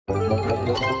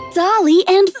Dolly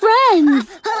and Friends!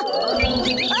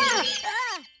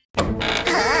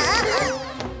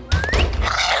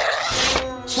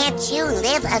 Can't you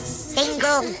live a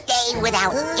single day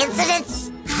without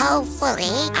incidents?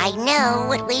 Hopefully, I know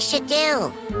what we should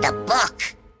do. The book.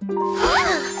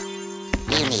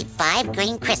 You need 5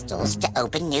 green crystals to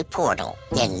open new portal.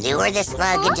 Then lure the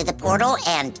slug into the portal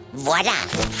and voila,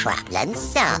 problem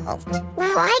solved.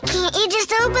 Why can't you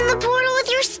just open the portal with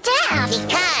your staff?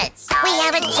 Because we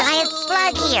have a giant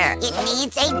slug here. It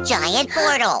needs a giant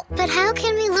portal. But how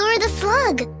can we lure the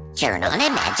slug? Turn on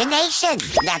imagination.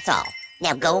 That's all.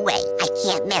 Now go away. I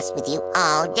can't mess with you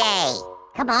all day.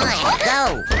 Come on,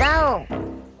 go.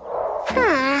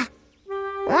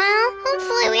 Well,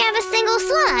 hopefully we have a single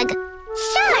slug.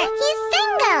 Sure, he's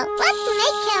single. Let's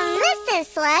make him miss his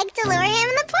slug to lure him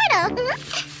in the portal.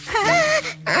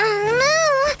 No.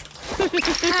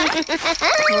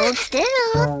 Hold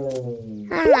still.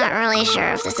 I'm not really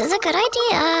sure if this is a good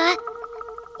idea.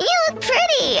 You look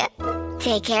pretty.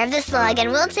 Take care of the slug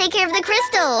and we'll take care of the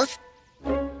crystals.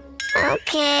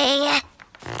 Okay.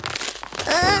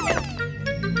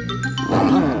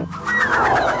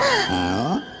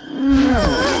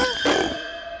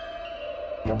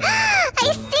 I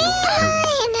see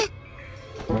mine!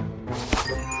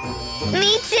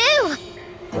 Me too!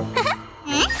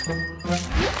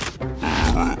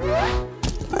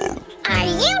 Are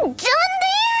you done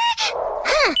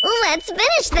there? Let's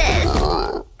finish this!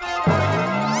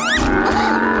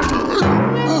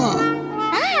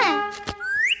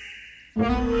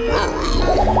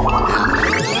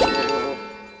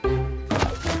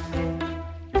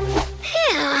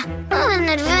 An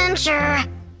adventure!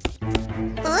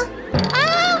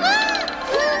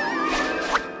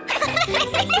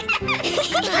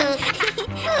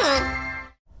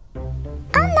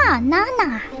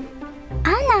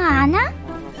 Anna.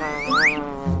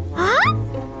 Huh?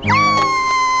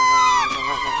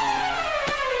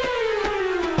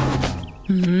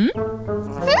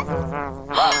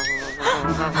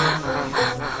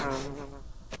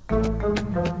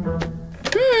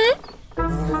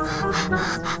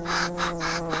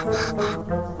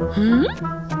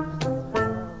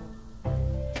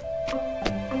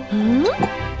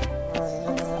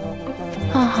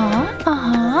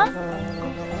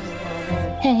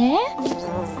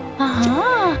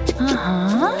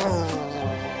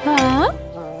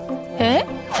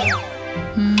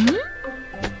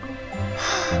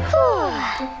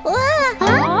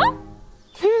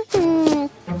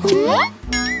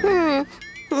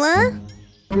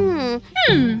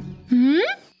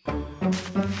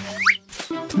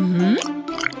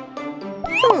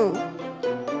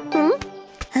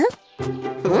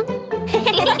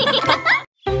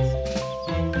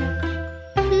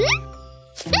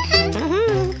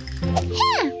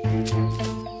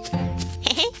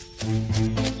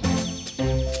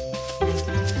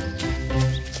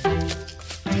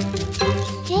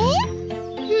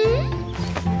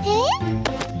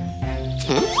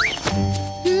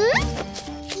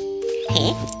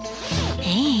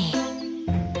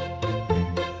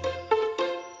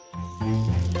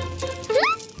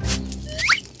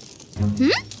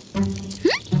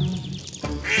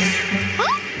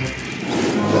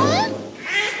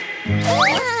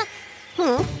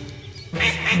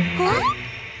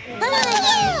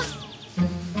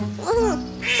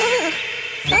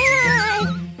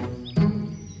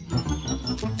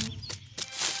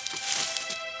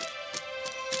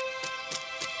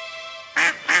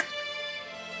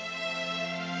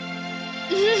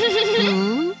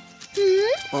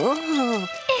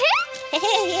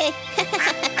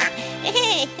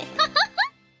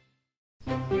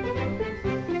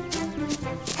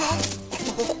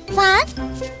 One,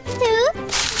 two,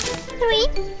 three.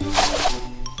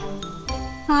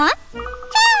 Huh?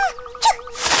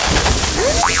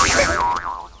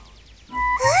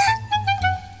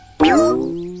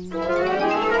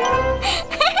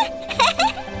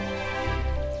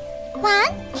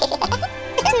 One,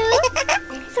 two,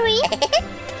 three,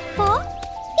 4.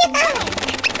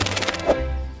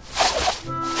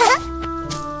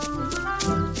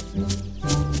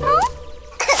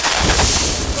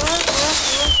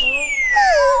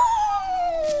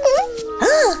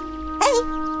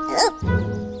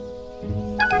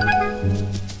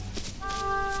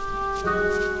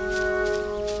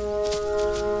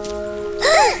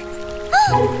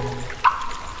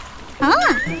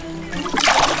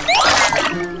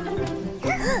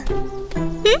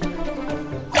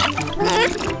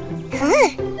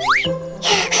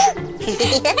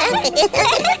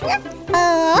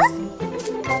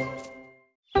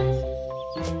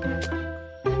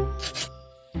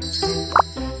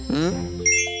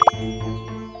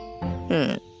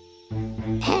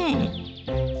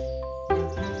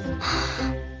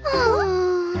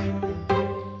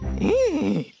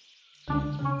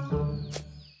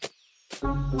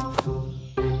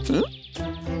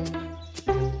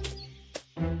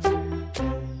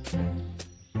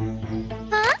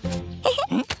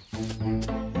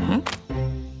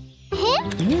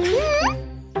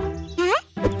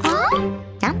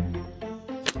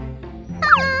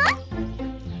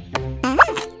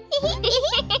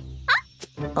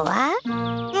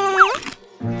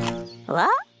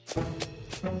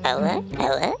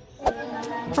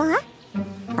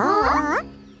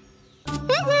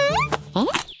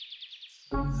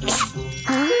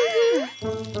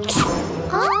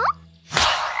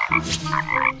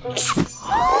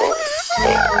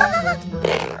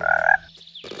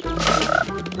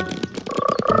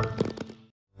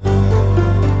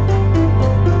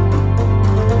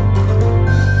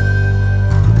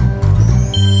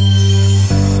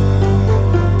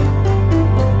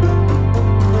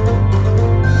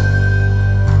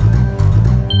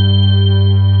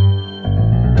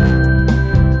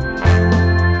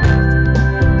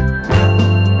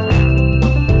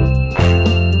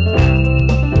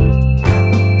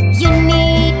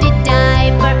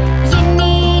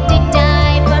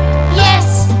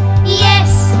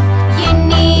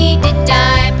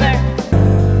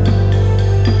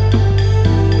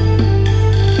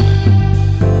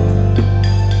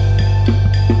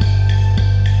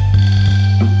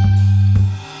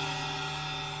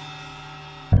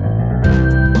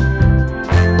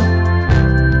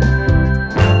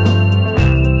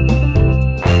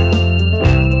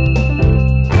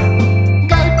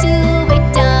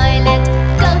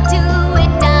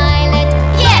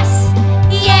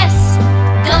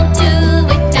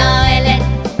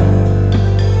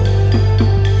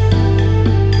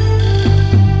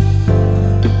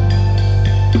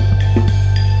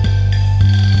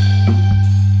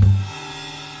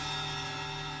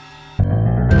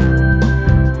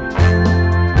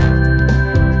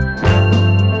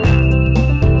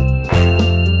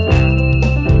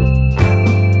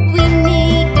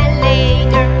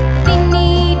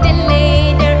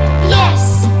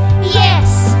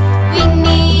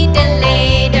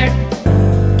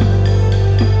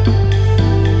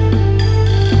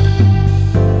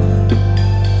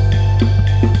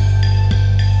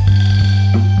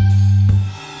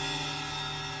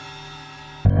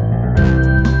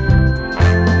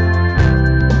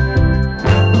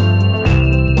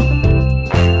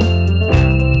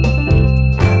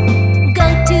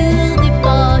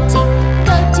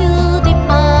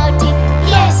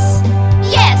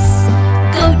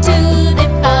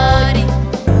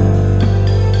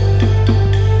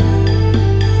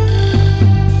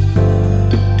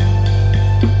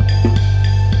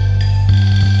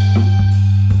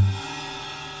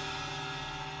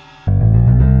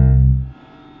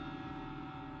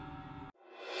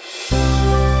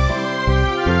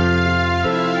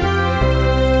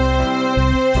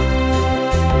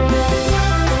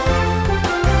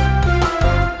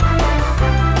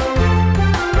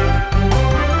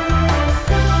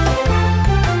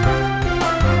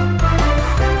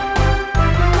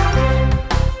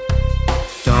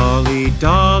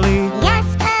 Dolly. Yes,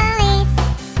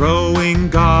 police. Throwing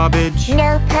garbage.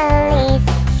 No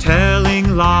police.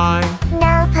 Telling lie.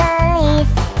 No police.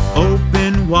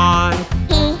 Open wide.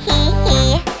 Hee hee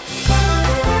hee.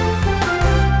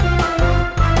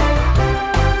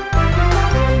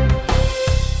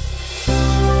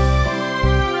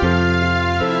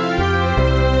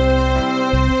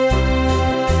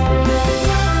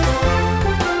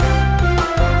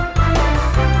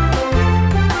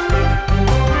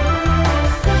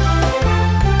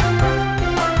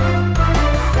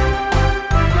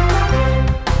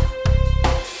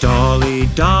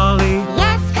 Dolly.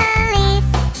 Yes,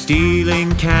 police.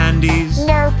 Stealing candies.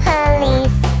 No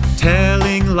police.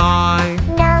 Telling lie.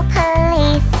 No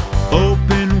police.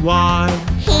 Open wide.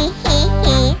 Hee hee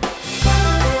hee.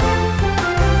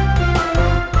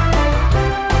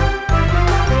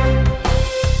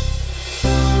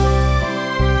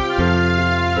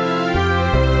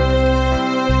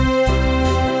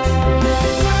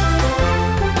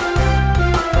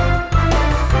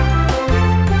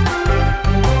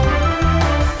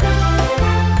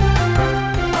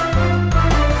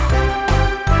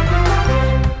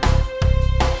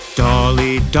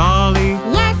 Dolly.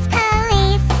 Yes,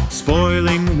 police.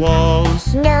 Spoiling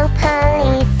walls. No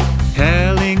police.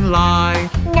 Telling lie.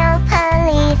 No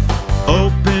police.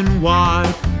 Open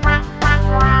wide.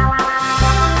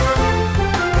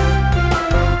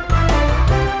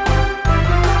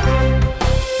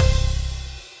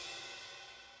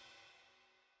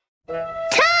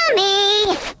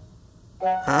 Tommy!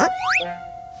 Huh?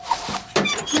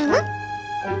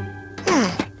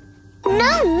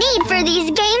 No need for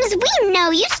these games. We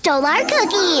know you stole our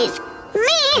cookies. Me?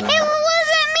 It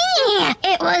wasn't me.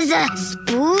 It was a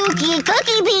spooky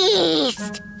cookie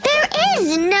beast. There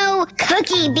is no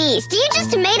cookie beast. You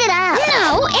just made it up.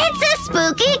 No, it's a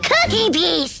spooky cookie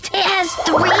beast. It has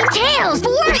 3 tails,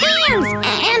 4 hands,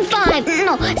 and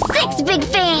 6 big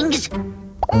fangs.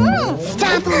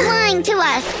 Stop lying to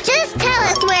us. Just tell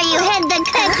us where you hid the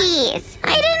cookies.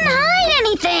 I didn't hide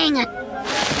anything.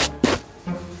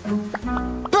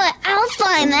 But I'll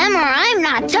find them or I'm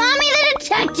not Tommy the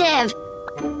detective.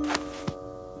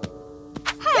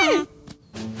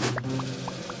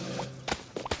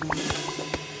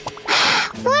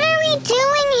 What are we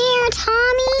doing here,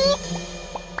 Tommy?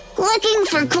 Looking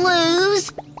for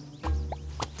clues.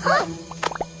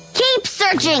 Keep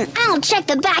searching. I'll check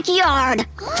the backyard.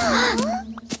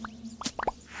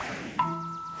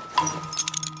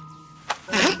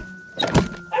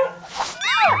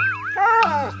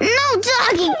 No,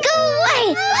 doggy, go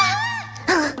away!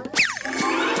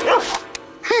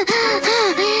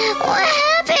 What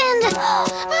happened?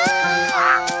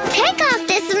 Take off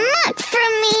this muck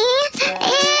from me.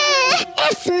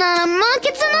 It's not a muck,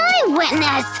 it's an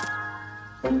eyewitness.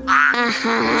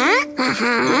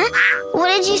 What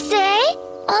did you say?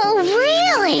 Oh,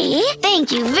 really?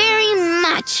 Thank you very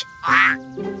much.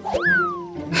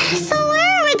 So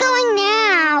where are we going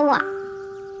now?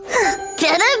 To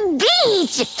the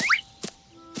beach!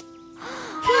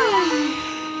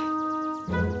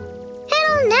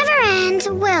 It'll never end,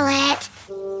 will it?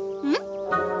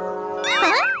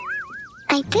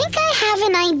 I think I have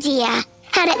an idea.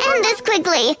 How to end this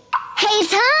quickly. Hey,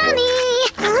 Tommy!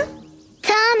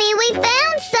 Tommy, we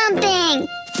found something!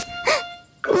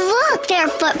 Look, there are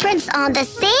footprints on the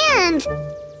sand.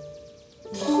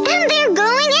 And they're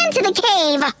going into the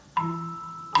cave.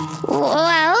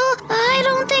 Well, I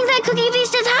don't think that Cookie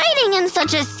Beast is hiding in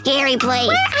such a scary place.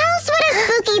 Where else would a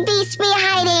spooky beast be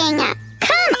hiding?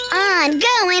 Come on,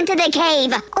 go into the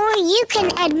cave. Or you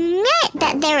can admit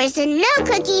that there is no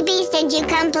Cookie Beast and you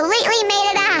completely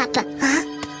made it up.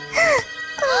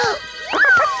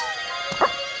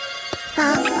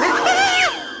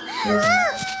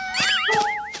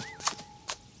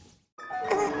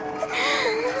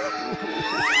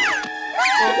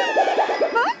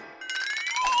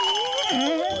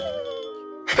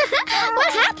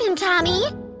 What happened, Tommy?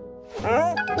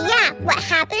 Yeah, what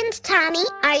happened, Tommy?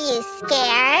 Are you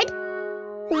scared?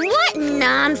 What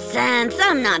nonsense!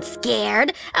 I'm not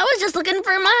scared. I was just looking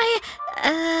for my,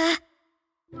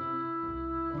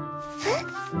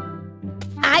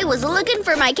 I was looking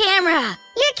for my camera.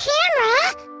 Your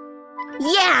camera?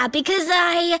 Yeah, because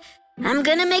I'm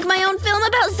gonna make my own film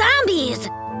about zombies.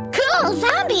 Cool,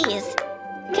 zombies.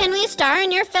 Can we star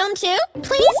in your film too?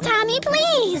 Please, Tommy,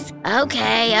 please.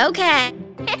 Okay. I'll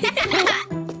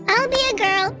be a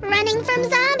girl running from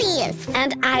zombies.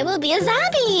 And I will be a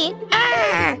zombie.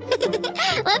 Arr!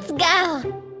 Let's go.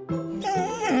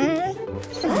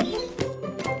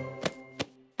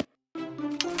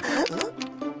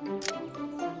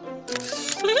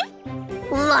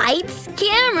 Lights,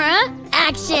 camera,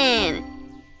 action.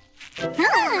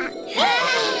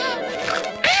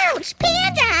 Ouch,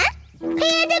 Panda!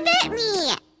 Panda bit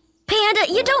me! Panda,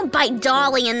 you don't bite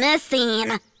Dolly in this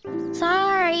scene.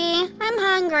 Sorry, I'm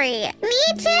hungry. Me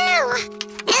too!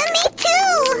 And me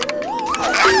too!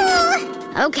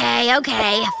 Oh.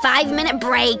 Okay. 5-minute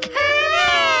break.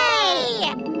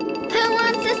 Hooray! Who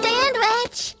wants a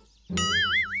sandwich?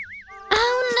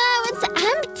 Oh no, it's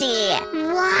empty.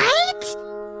 What?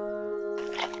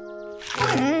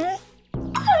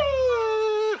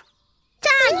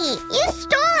 Doggy, you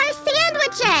stole our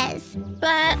sandwiches!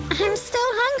 But I'm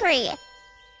still hungry.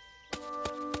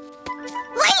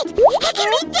 Wait! It can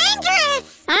be dangerous!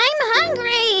 I'm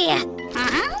hungry!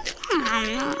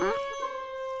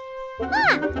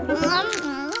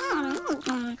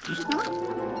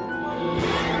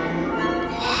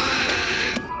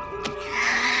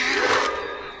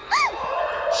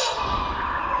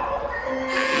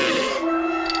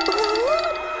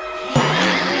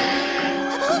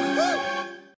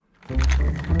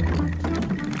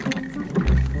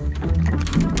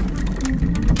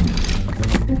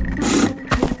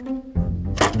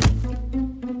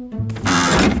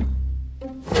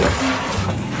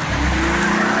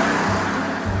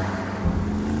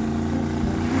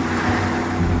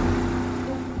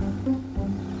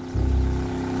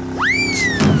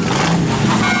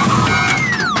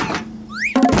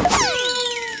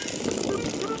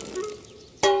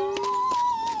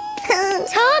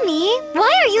 Tommy,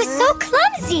 why are you so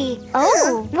clumsy?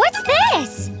 Oh, what's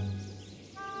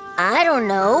don't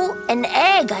know. An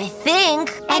egg, I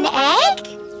think. An egg?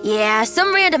 Yeah,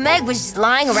 some random egg was just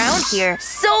lying around here.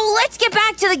 So let's get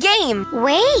back to the game.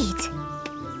 Wait.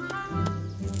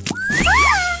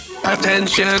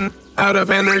 Attention, out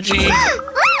of energy.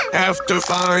 Have to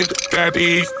find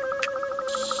Daddy.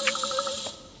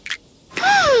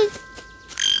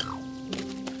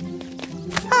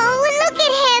 Oh, look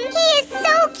at him. He is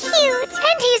so cute.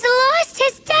 And he's lost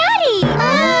his daddy.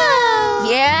 Oh.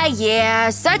 Yeah,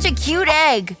 such a cute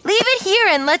egg. Leave it here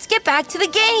and let's get back to the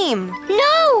game.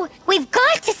 No, we've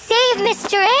got to save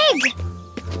Mr. Egg.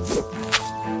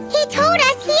 He told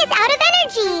us he is out of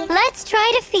energy. Let's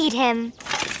try to feed him.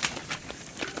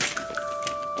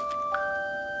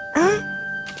 Huh?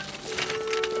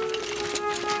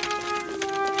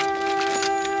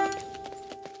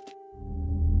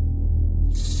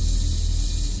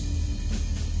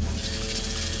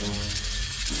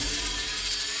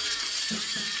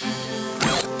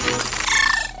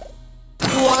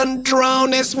 One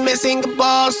drone is missing,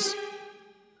 boss.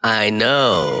 I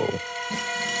know.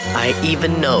 I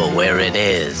even know where it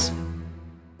is.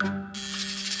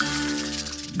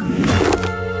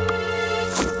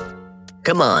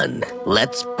 Come on,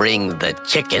 let's bring the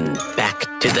chicken back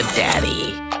to the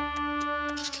daddy.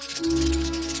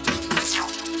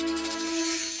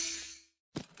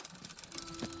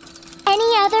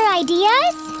 Any other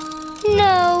ideas?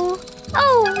 No.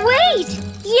 Oh, wait!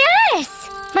 Yes!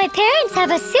 My parents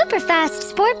have a super fast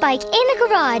sport bike in the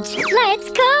garage. Let's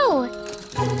go!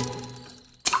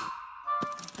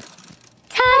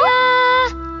 Ta-da!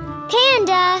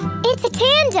 Panda, it's a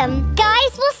tandem.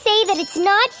 Guys will say that it's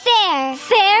not fair.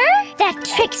 Fair? That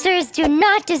tricksters do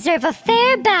not deserve a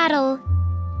fair battle.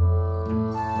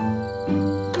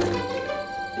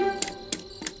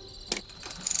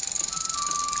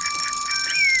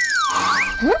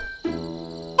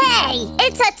 Hey,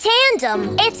 it's a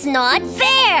tandem. It's not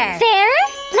fair. Fair?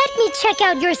 Let me check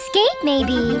out your skate,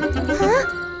 maybe.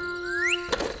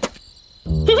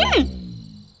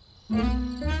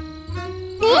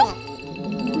 Huh?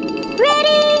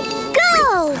 Ready,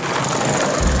 go!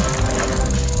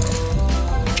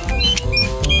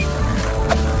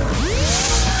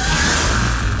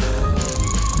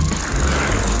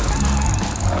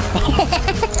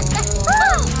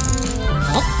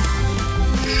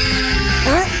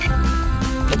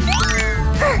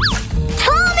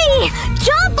 Tommy,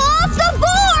 jump off the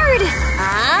board!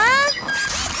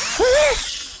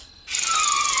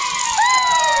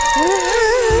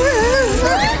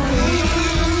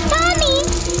 Tommy,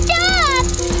 stop!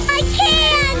 I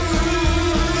can't!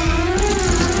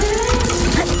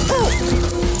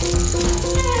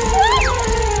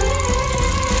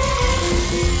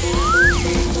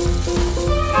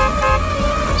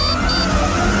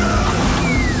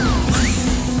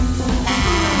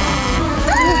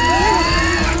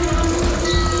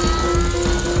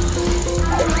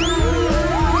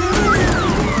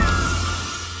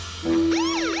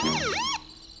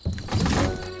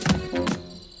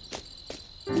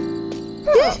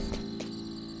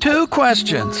 Two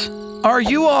questions. Are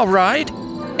you all right?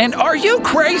 And are you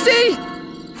crazy?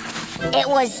 It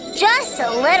was just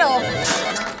a little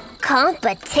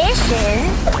competition.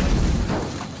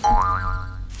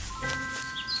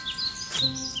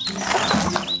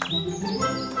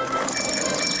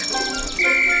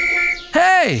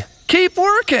 Hey, keep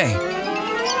working.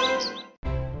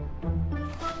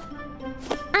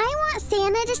 I want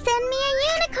Santa to send me a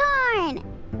unicorn.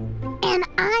 And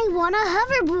I want a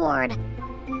hoverboard.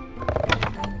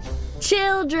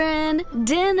 Children,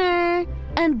 dinner,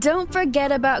 and don't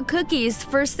forget about cookies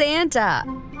for Santa.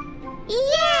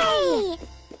 Yay!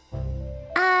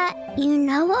 You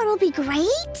know what'll be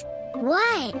great?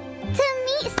 What? To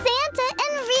meet Santa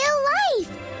in real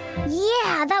life.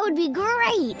 Yeah, that would be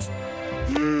great.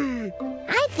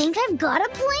 I think I've got a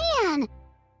plan.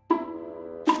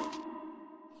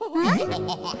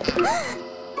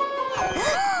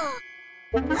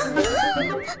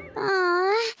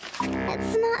 Aw,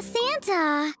 it's not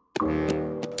Santa.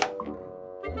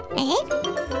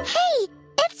 Hey,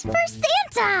 it's for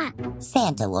Santa!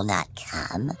 Santa will not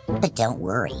come, but don't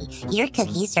worry. Your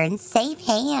cookies are in safe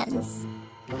hands.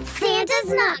 Santa's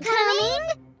not coming?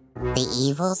 The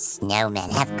evil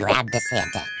snowmen have grabbed the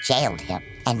Santa, jailed him,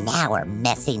 and now are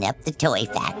messing up the toy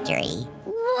factory.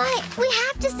 What? We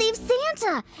have to save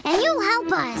Santa, and you'll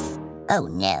help us. Oh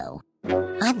no,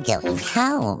 I'm going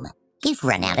home. You've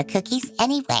run out of cookies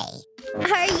anyway.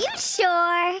 Are you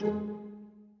sure?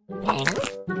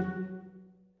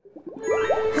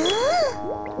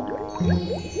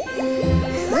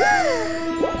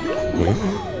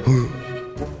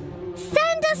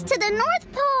 Send us to the North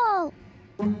Pole!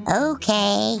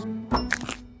 Okay.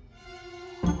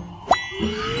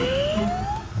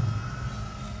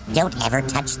 Don't ever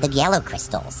touch the yellow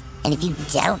crystals. And if you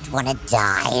don't want to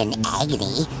die in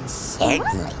agony,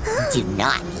 certainly do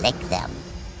not lick them.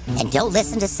 And don't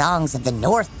listen to songs of the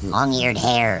North long-eared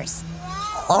hares.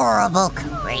 Horrible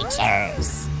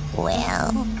creatures.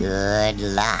 Well, good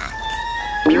luck.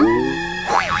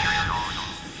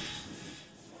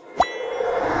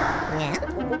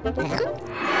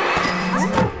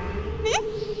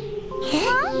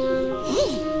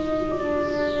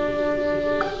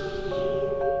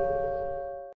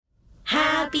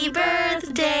 Happy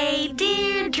birthday,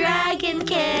 dear Dragon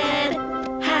Kid.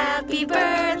 Happy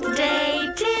birthday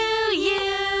to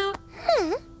you.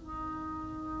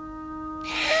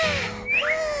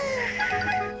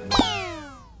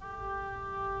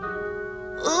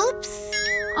 Oops.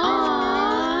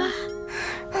 Aww.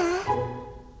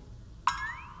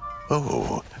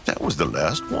 Oh, that was the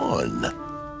last one.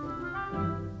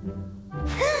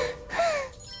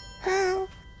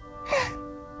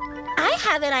 I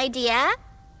have an idea.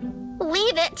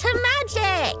 Leave it to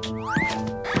magic.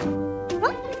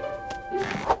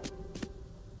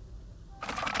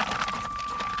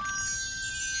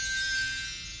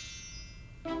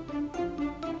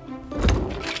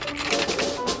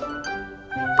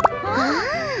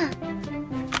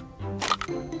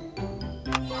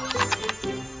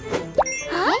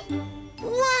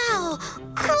 Wow,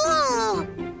 cool.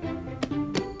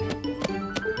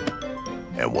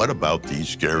 And what about these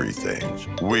scary things?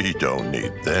 We don't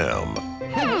need them.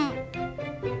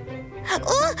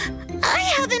 Oh, I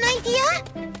have an idea.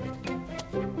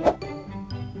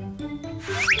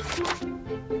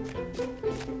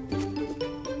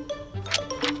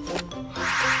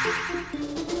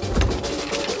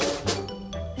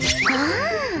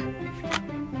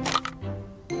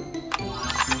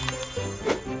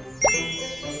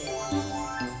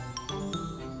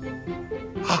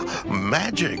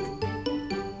 Magic!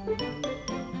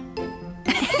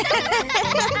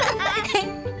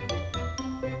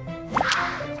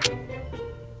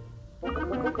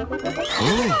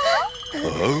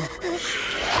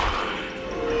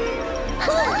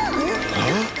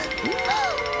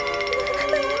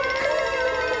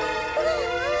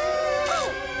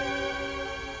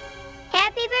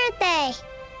 Happy birthday!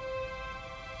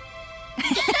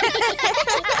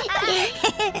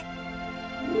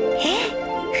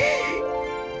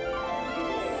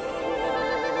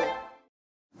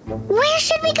 Where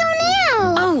should we go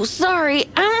now? Oh, sorry,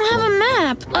 I don't have a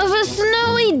map of a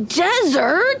snowy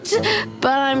desert,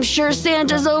 but I'm sure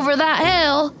Santa's over that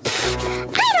hill.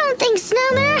 I don't think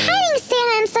snowmen are hiding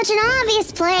Santa in such an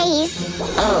obvious place.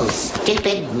 Oh,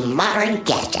 stupid modern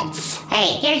gadgets.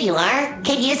 Hey, here you are.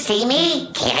 Can you see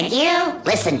me? Can you?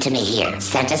 Listen to me here.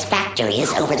 Santa's factory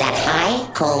is over that high,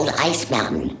 cold ice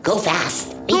mountain. Go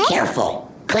fast. Be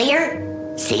careful.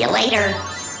 Clear? See you later.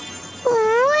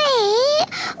 Wait,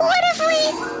 what if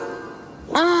we...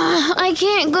 I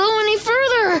can't go any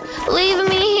further. Leave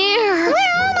me here.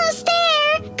 We're almost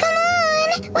there. Come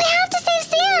on, we have to save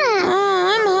Santa.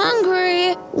 I'm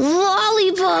hungry.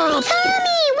 Lollipop.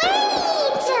 Tommy,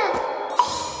 wait!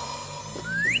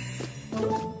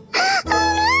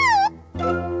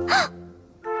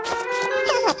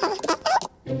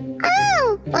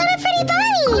 Oh, what a pretty bunny!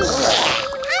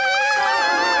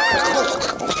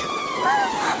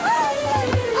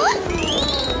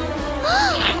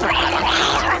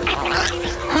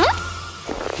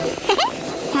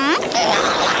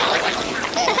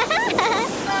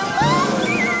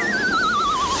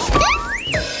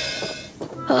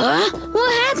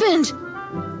 What happened?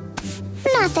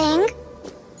 Nothing.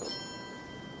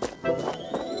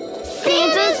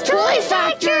 Santa's toy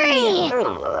factory.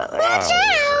 Watch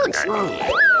out!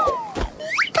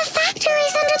 The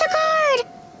factory's under the guard.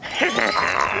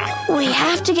 We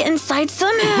have to get inside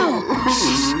somehow.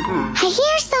 I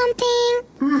hear something.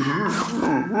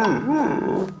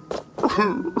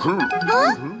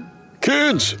 Huh?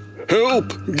 Kids,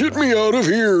 help! Get me out of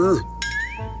here!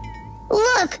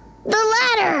 Look, the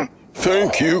ladder.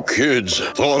 Thank you, kids.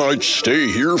 Thought I'd stay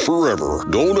here forever.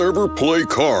 Don't ever play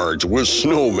cards with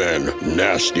snowmen,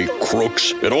 nasty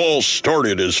crooks. It all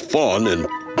started as fun and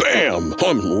bam!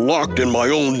 I'm locked in my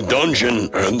own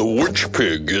dungeon and the witch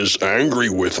pig is angry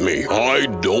with me. I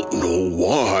don't know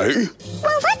why.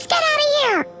 Well, let's get out of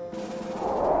here.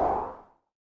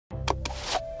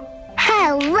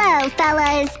 Hello,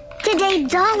 fellas. Today,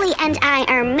 Dolly and I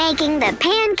are making the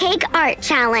Pancake Art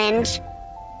Challenge.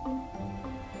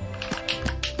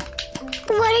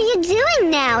 What are you doing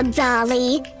now,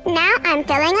 Dolly? Now I'm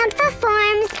filling up the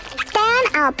forms. Then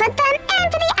I'll put them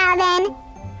into the oven.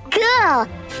 Cool.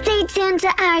 Stay tuned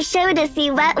to our show to see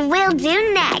what we'll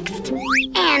do next.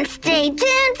 And stay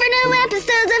tuned for new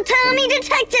episodes of Tommy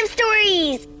Detective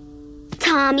Stories.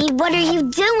 Tommy, what are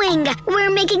you doing?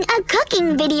 We're making a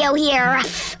cooking video here.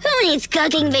 Who needs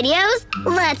cooking videos?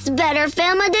 Let's better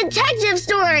film a detective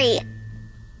story.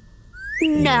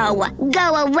 No,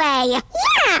 go away.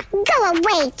 Yeah, go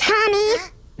away, Tommy.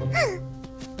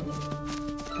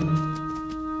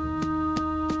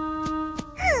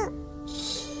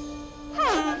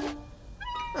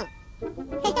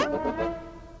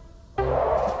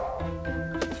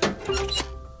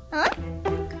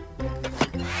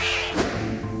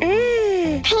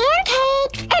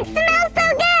 Pancakes! It smells so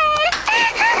good!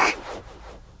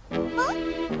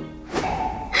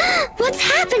 What's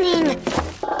happening?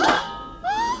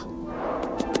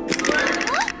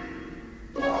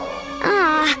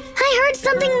 I heard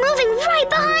something moving right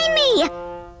behind me!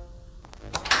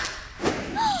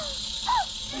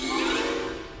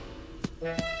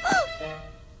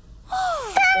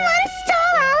 Someone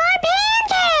stole all our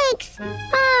pancakes!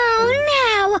 Oh,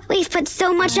 no! We've put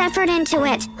so much effort into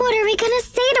it. What are we gonna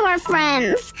say to our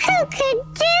friends? Who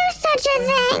could do such a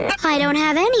thing? I don't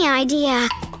have any idea.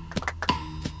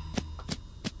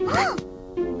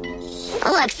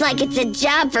 Looks like it's a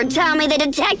job for Tommy the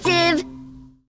detective.